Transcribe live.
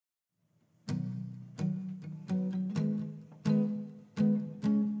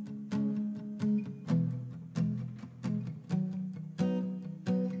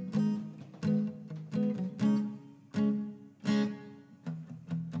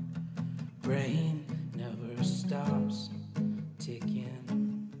brain never stops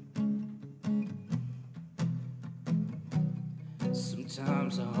ticking.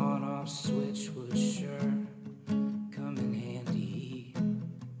 Sometimes a on-off switch would sure come in handy.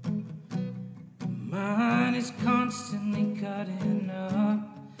 Mine is constantly cutting up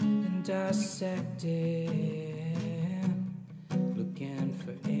and dissecting, looking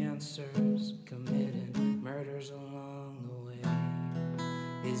for answers, committing murders along the way.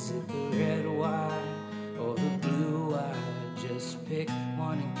 Is it the red wire or the blue wire? Just pick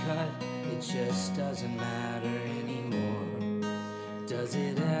one and cut, it just doesn't matter anymore. Does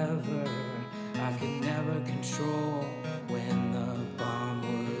it ever? I could never control when the bomb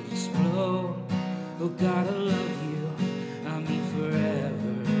would explode. Oh God, I love you, I mean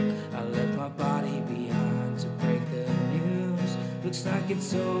forever. I left my body behind to break the news. Looks like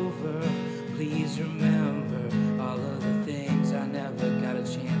it's over, please remember all of the things I never got a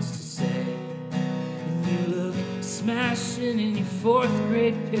chance to say. And you look smashing in your 4th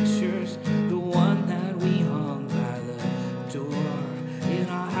grade pictures, the one that we hung by the door in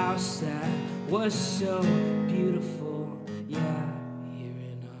our house that was so beautiful, yeah, here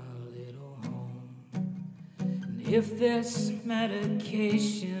in our little home. And if this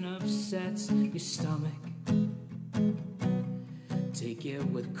medication upsets your stomach, take it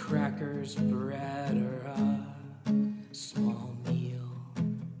with crackers, bread, or a small meal.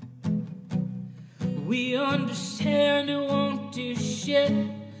 We understand it won't do shit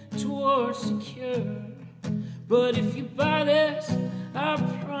towards the cure, but if you buy this, I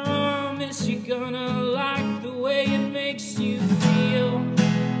promise you're gonna like the way it makes you feel.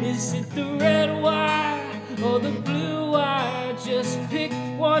 Is it the red wire or the blue wire? Just pick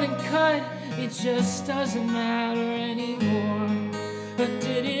one and cut, it just doesn't matter anymore. But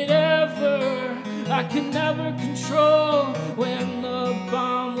did it ever? I could never control when the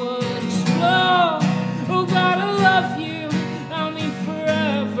bomb would explode. Oh God, I love you, I mean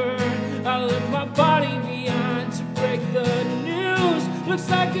forever. I left my body behind to break the news. Looks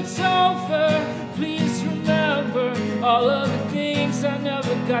like it's over, please remember all of the things I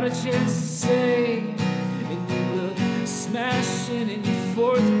never got a chance to say. And you look smashing in your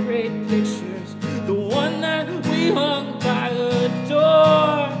 4th grade pictures, the one that we hung by the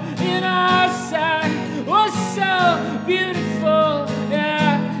door